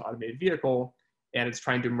here is an automated vehicle and it's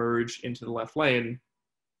trying to merge into the left lane,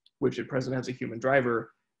 which at present has a human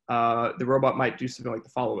driver, the robot might do something like the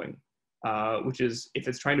following, which is if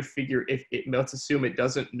it's trying to let's assume it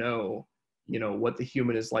doesn't know, what the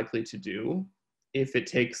human is likely to do if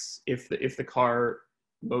the car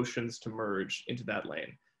motions to merge into that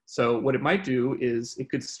lane. So what it might do is it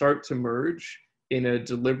could start to merge in a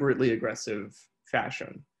deliberately aggressive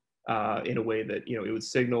fashion, in a way that, it would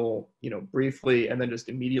signal, briefly and then just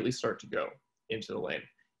immediately start to go into the lane.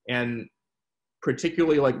 And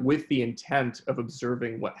particularly like with the intent of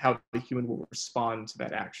observing how the human will respond to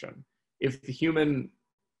that action. If the human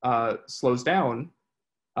slows down,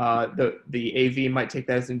 the AV might take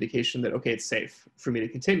that as an indication that, okay, it's safe for me to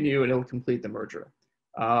continue, and it'll complete the merger.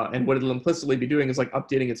 And what it'll implicitly be doing is like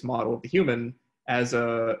updating its model of the human as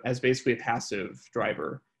basically a passive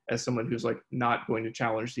driver, as someone who's like not going to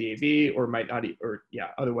challenge the AV, or might not,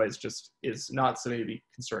 otherwise just is not something to be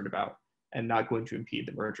concerned about and not going to impede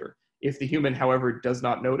the merger. If the human, however, does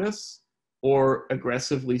not notice or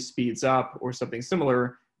aggressively speeds up or something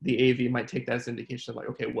similar, the AV might take that as an indication of like,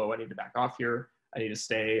 okay, whoa, I need to back off here. I need to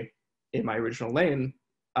stay in my original lane.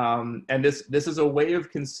 And this is a way of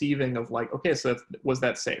conceiving of like, okay, so was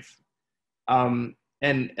that safe? And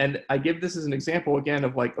I give this as an example again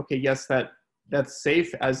of like, okay, yes, that's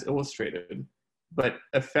safe as illustrated, but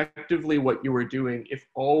effectively what you are doing, if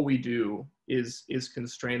all we do is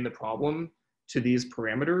constrain the problem to these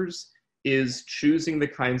parameters, is choosing the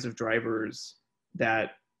kinds of drivers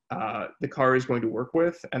that the car is going to work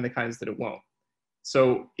with and the kinds that it won't.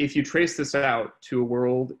 So if you trace this out to a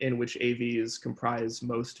world in which AVs comprise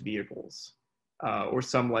most vehicles, or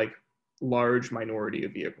some like large minority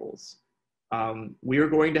of vehicles, we are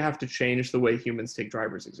going to have to change the way humans take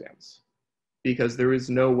driver's exams, because there is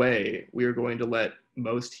no way we are going to let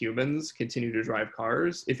most humans continue to drive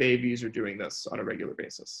cars if AVs are doing this on a regular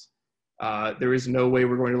basis. There is no way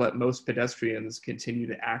we're going to let most pedestrians continue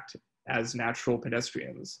to act as natural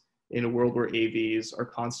pedestrians in a world where AVs are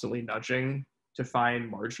constantly nudging to find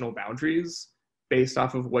marginal boundaries based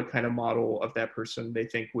off of what kind of model of that person they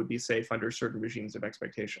think would be safe under certain regimes of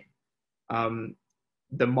expectation.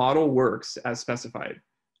 The model works as specified,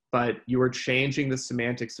 but you are changing the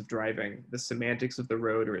semantics of driving. The semantics of the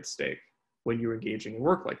road are at stake when you're engaging in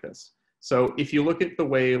work like this. So if you look at the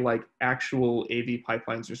way like actual AV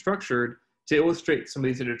pipelines are structured, to illustrate some of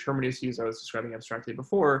these indeterminacies I was describing abstractly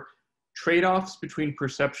before, trade-offs between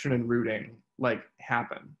perception and routing like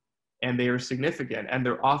happen, and they are significant, and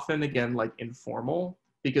they're often, again, like informal,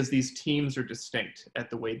 because these teams are distinct at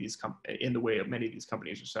the way in the way many of these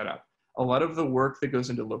companies are set up. A lot of the work that goes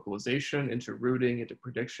into localization, into routing, into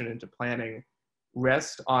prediction, into planning,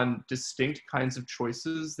 rest on distinct kinds of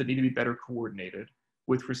choices that need to be better coordinated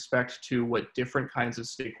with respect to what different kinds of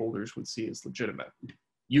stakeholders would see as legitimate.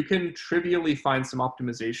 You can trivially find some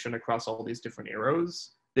optimization across all these different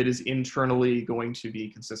arrows that is internally going to be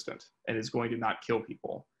consistent and is going to not kill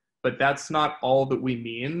people. But that's not all that we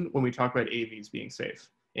mean when we talk about AVs being safe.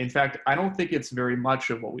 In fact, I don't think it's very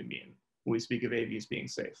much of what we mean when we speak of AVs being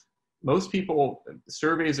safe. Most people,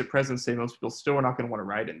 surveys at present say most people still are not going to want to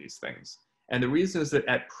ride in these things. And the reason is that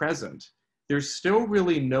at present, there's still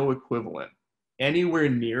really no equivalent anywhere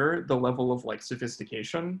near the level of like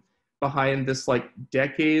sophistication behind this like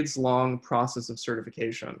decades long process of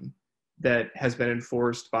certification that has been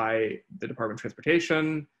enforced by the Department of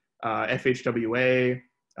Transportation, FHWA,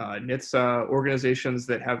 NHTSA, organizations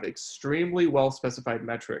that have extremely well-specified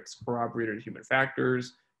metrics corroborated in human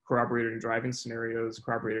factors, corroborated in driving scenarios,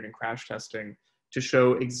 corroborated in crash testing, to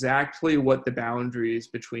show exactly what the boundaries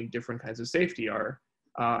between different kinds of safety are.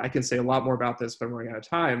 I can say a lot more about this, but I'm running out of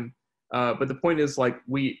time. But the point is, like,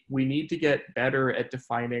 we need to get better at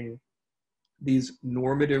defining these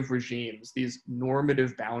normative regimes, these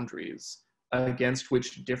normative boundaries against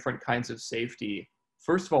which different kinds of safety,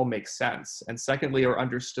 first of all, make sense, and secondly, are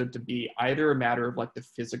understood to be either a matter of like the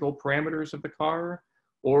physical parameters of the car,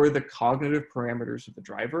 or the cognitive parameters of the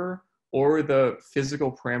driver, or the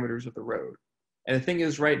physical parameters of the road. And the thing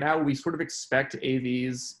is, right now, we sort of expect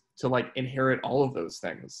AVs to like inherit all of those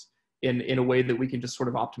things in a way that we can just sort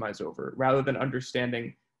of optimize over, rather than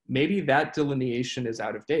understanding maybe that delineation is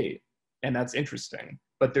out of date, and that's interesting,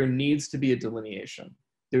 but there needs to be a delineation.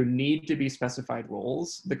 There need to be specified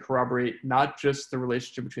roles that corroborate not just the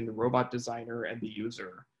relationship between the robot designer and the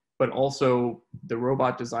user, but also the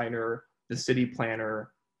robot designer, the city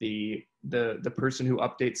planner, the person who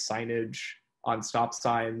updates signage on stop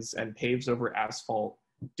signs and paves over asphalt,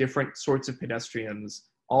 different sorts of pedestrians.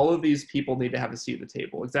 All of these people need to have a seat at the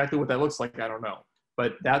table. Exactly what that looks like, I don't know.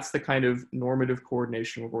 But that's the kind of normative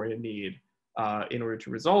coordination we're going to need in order to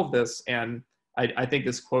resolve this. And I think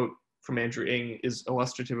this quote from Andrew Ng is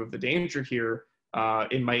illustrative of the danger here.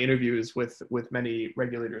 In my interviews with many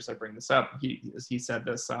regulators, I bring this up. He said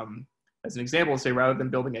this as an example, say, rather than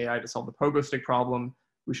building AI to solve the pogo stick problem,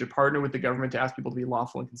 we should partner with the government to ask people to be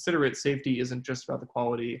lawful and considerate. Safety isn't just about the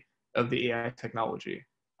quality of the AI technology.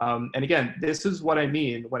 And again, this is what I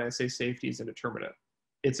mean when I say safety is indeterminate.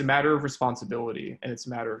 It's a matter of responsibility and it's a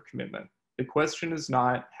matter of commitment. The question is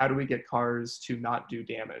not how do we get cars to not do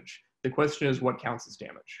damage? The question is what counts as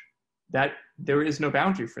damage? That there is no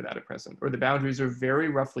boundary for that at present, or the boundaries are very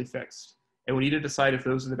roughly fixed. And we need to decide if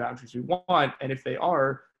those are the boundaries we want, and if they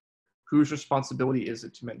are, whose responsibility is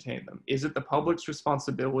it to maintain them? Is it the public's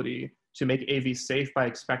responsibility to make AVs safe by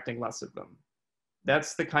expecting less of them?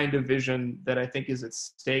 That's the kind of vision that I think is at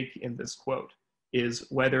stake in this quote, is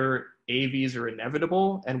whether AVs are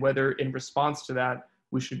inevitable and whether in response to that,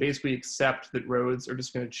 we should basically accept that roads are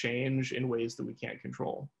just going to change in ways that we can't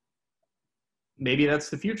control. Maybe that's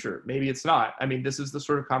the future. Maybe it's not. I mean, this is the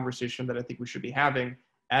sort of conversation that I think we should be having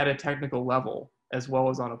at a technical level as well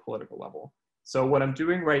as on a political level. So what I'm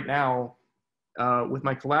doing right now with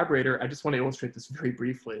my collaborator, I just want to illustrate this very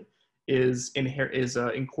briefly, is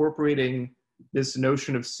incorporating this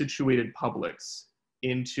notion of situated publics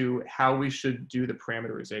into how we should do the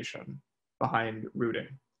parameterization behind routing.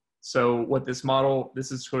 So what this model,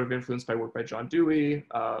 this is sort of influenced by work by John Dewey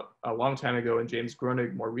a long time ago, and James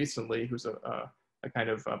Groening more recently, who's a kind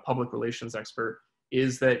of public relations expert,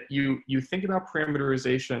 is that you think about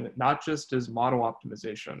parameterization not just as model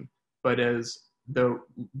optimization, but as the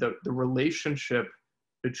relationship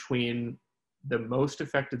between the most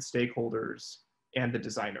affected stakeholders and the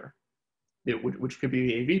designer, which could be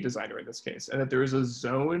the AV designer in this case, and that there is a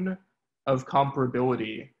zone of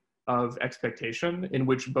comparability of expectation in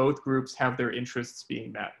which both groups have their interests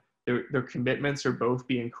being met. Their commitments are both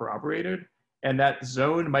being corroborated, and that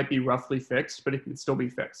zone might be roughly fixed, but it can still be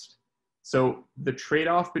fixed. So the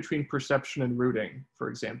trade-off between perception and routing, for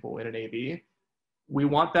example, in an AV, we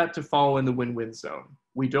want that to fall in the win-win zone.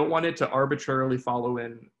 We don't want it to arbitrarily follow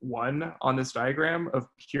in one on this diagram of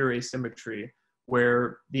pure asymmetry,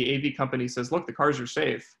 where the AV company says, look, the cars are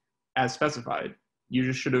safe as specified. You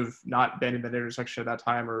just should have not been in that intersection at that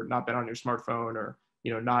time, or not been on your smartphone, or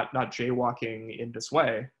not jaywalking in this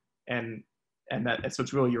way, and so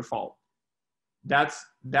it's really your fault. That's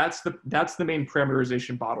the main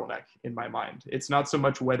parameterization bottleneck in my mind. It's not so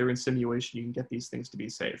much whether in simulation you can get these things to be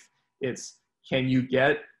safe. It's can you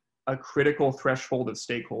get a critical threshold of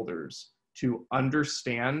stakeholders to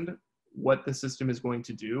understand what the system is going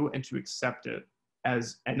to do and to accept it and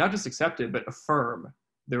not just accept it, but affirm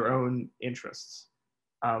their own interests.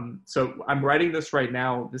 So I'm writing this right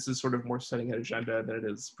now. This is sort of more setting an agenda than it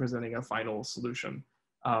is presenting a final solution.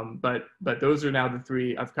 But those are now the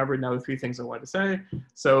three, I've covered now the three things I wanted to say.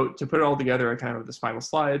 So to put it all together, I kind of have this final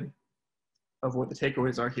slide of what the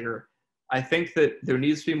takeaways are here. I think that there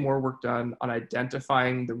needs to be more work done on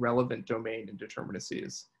identifying the relevant domain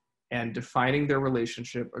indeterminacies and defining their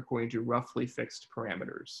relationship according to roughly fixed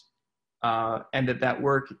parameters. And that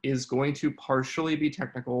work is going to partially be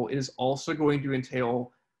technical. It is also going to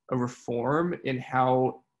entail a reform in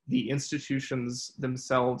how the institutions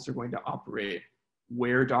themselves are going to operate,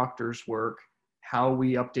 where doctors work, how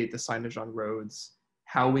we update the signage on roads,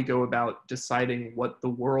 how we go about deciding what the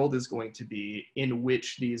world is going to be in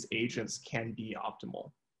which these agents can be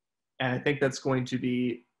optimal. And I think that's going to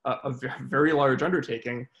be a very large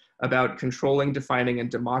undertaking about controlling, defining,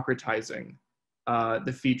 and democratizing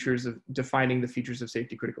defining the features of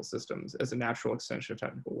safety critical systems as a natural extension of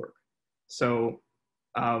technical work. So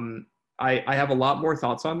I have a lot more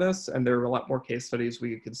thoughts on this, and there are a lot more case studies we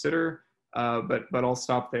could consider, but I'll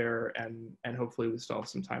stop there, and hopefully we still have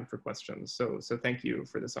some time for questions. So thank you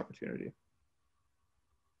for this opportunity.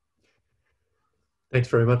 Thanks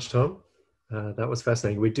very much, Tom. That was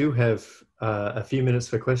fascinating. We do have a few minutes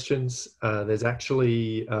for questions. There's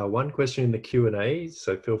actually one question in the Q&A,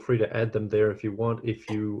 so feel free to add them there if you want. If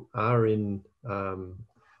you are in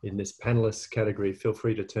this panelists category, feel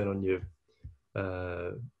free to turn on your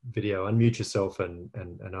video, unmute yourself, and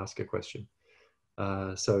ask a question.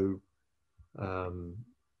 In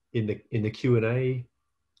the Q&A,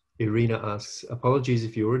 Irina asks, apologies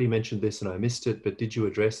if you already mentioned this and I missed it, but did you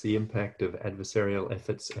address the impact of adversarial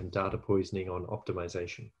efforts and data poisoning on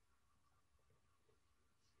optimization?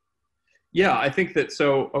 Yeah, I think that,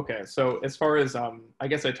 so as far as, I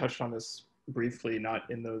guess I touched on this briefly, not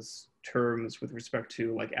in those terms with respect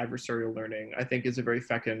to like adversarial learning, I think is a very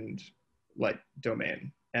fecund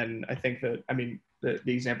domain. And I think that, I mean, the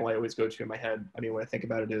example I always go to in my head, I mean, when I think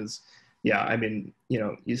about it is, yeah, I mean,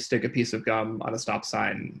 you stick a piece of gum on a stop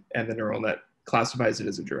sign and the neural net classifies it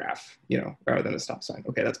as a giraffe, rather than a stop sign.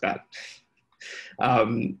 Okay, that's bad.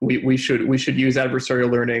 We should use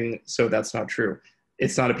adversarial learning, so that's not true.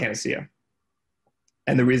 It's not a panacea.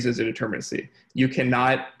 And the reason is indeterminacy. You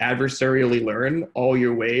cannot adversarially learn all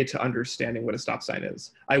your way to understanding what a stop sign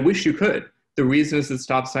is. I wish you could. The reason is that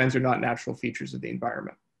stop signs are not natural features of the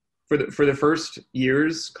environment. For the first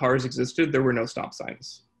years cars existed, there were no stop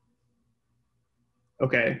signs.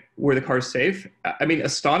 Okay, were the cars safe? I mean,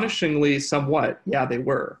 astonishingly, somewhat, yeah, they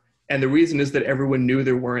were. And the reason is that everyone knew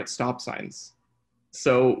there weren't stop signs.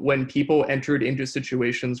 So when people entered into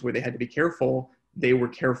situations where they had to be careful, they were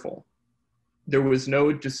careful. There was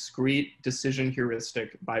no discrete decision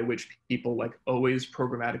heuristic by which people like always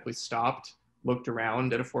programmatically stopped, looked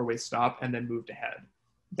around at a four-way stop, and then moved ahead.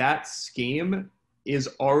 That scheme is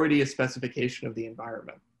already a specification of the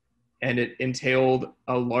environment. And it entailed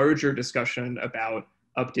a larger discussion about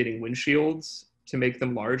updating windshields to make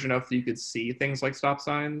them large enough that you could see things like stop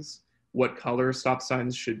signs, what color stop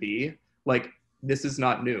signs should be. Like, this is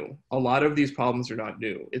not new. A lot of these problems are not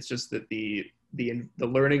new. It's just that the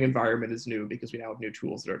learning environment is new because we now have new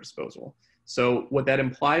tools at our disposal. So what that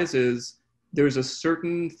implies is there's a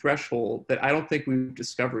certain threshold that I don't think we've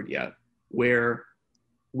discovered yet, where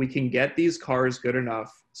we can get these cars good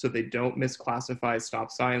enough so they don't misclassify stop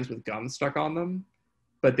signs with gum stuck on them,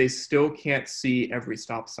 but they still can't see every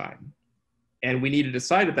stop sign. And we need to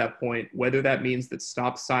decide at that point whether that means that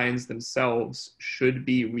stop signs themselves should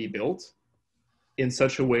be rebuilt in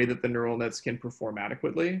such a way that the neural nets can perform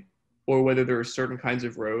adequately, or whether there are certain kinds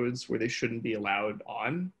of roads where they shouldn't be allowed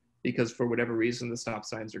on because for whatever reason the stop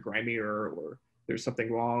signs are grimy, or there's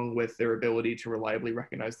something wrong with their ability to reliably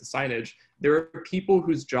recognize the signage. There are people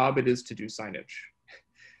whose job it is to do signage.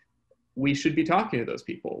 We should be talking to those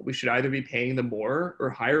people. We should either be paying them more or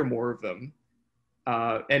hire more of them.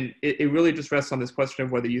 And it really just rests on this question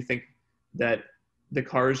of whether you think that the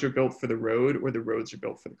cars are built for the road or the roads are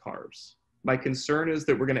built for the cars. My concern is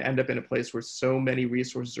that we're going to end up in a place where so many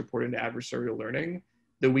resources are poured into adversarial learning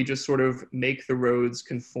that we just sort of make the roads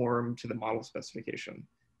conform to the model specification.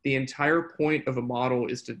 The entire point of a model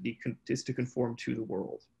is to conform to the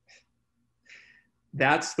world.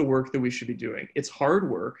 That's the work that we should be doing. It's hard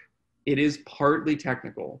work. It is partly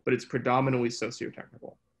technical, but it's predominantly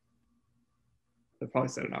socio-technical. I've probably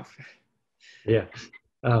said enough. Yeah,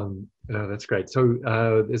 no, that's great. So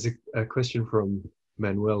there's a question from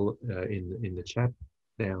Manuel in the chat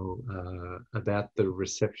now about the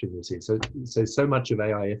reception you've seen. So much of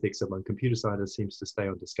AI ethics among computer scientists seems to stay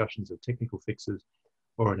on discussions of technical fixes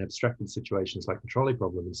or in abstracted situations like the trolley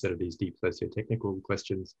problem instead of these deep socio-technical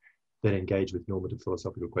questions that engage with normative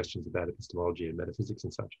philosophical questions about epistemology and metaphysics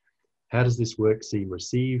and such. How does this work seem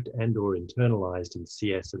received and or internalized in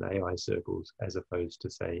CS and AI circles as opposed to,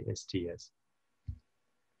 say, STS?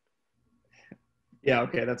 Yeah,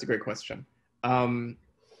 okay, that's a great question.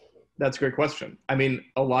 That's a great question. I mean,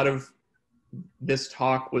 a lot of this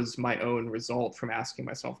talk was my own result from asking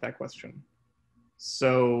myself that question.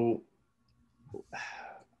 So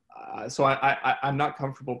I'm not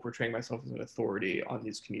comfortable portraying myself as an authority on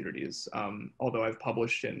these communities, although I've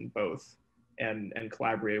published in both and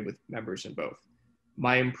collaborated with members in both.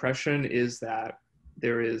 My impression is that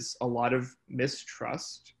there is a lot of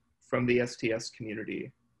mistrust from the STS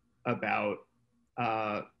community about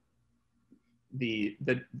the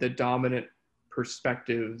dominant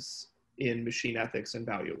perspectives in machine ethics and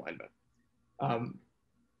value alignment.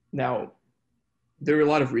 Now, there are a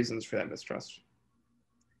lot of reasons for that mistrust.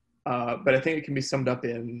 But I think it can be summed up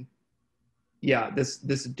in, yeah, this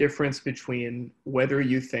difference between whether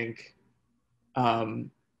you think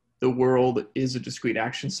the world is a discrete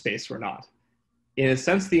action space or not. In a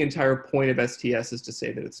sense, the entire point of STS is to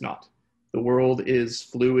say that it's not. The world is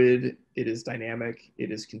fluid, it is dynamic,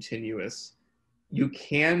 it is continuous. You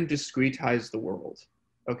can discretize the world,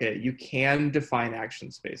 okay? You can define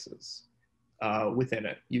action spaces within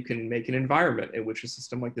it. You can make an environment in which a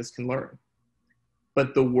system like this can learn.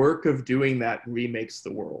 But the work of doing that remakes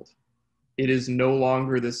the world. It is no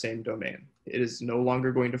longer the same domain. It is no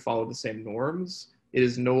longer going to follow the same norms. It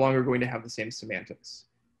is no longer going to have the same semantics.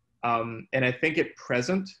 And I think at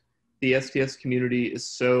present, the STS community is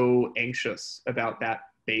so anxious about that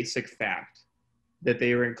basic fact that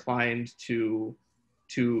they are inclined to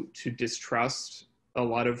distrust a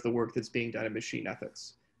lot of the work that's being done in machine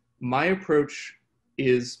ethics. My approach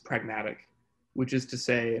is pragmatic, which is to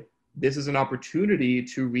say, this is an opportunity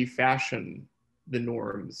to refashion the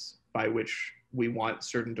norms by which we want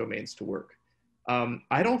certain domains to work.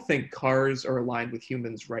 I don't think cars are aligned with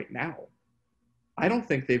humans right now. I don't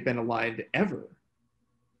think they've been aligned ever.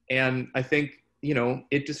 And I think, you know,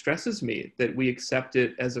 it distresses me that we accept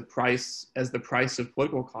it as a price, as the price of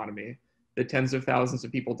political economy, that tens of thousands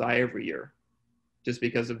of people die every year just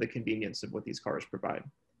because of the convenience of what these cars provide.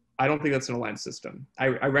 I don't think that's an aligned system. I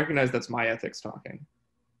recognize that's my ethics talking.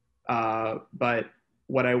 But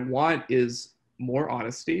what I want is more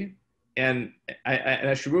honesty, and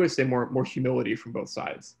I should really say more humility from both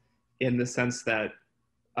sides, in the sense that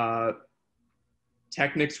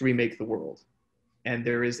technics remake the world. And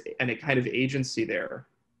there is a kind of agency there,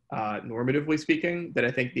 normatively speaking, that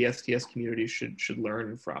I think the STS community should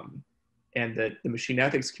learn from, and that the machine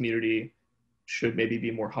ethics community should maybe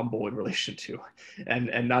be more humble in relation to,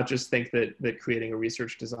 and not just think that creating a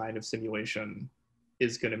research design of simulation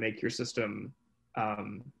is going to make your system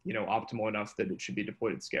optimal enough that it should be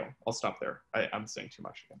deployed at scale. I'll stop there. I'm saying too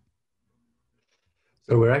much again.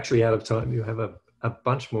 So we're actually out of time. You have a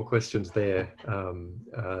bunch more questions there.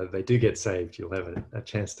 They do get saved. You'll have a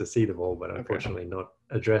chance to see them all, but unfortunately not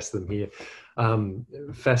address them here.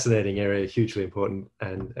 Fascinating area, hugely important,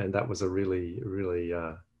 and that was a really, really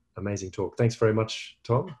amazing talk. Thanks very much,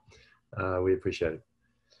 Tom. We appreciate it.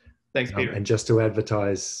 Thanks, Peter. And just to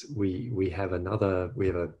advertise, we have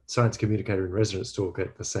a science communicator in residence talk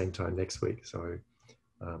at the same time next week. So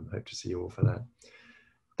hope to see you all for that.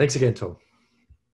 Thanks again, Tom.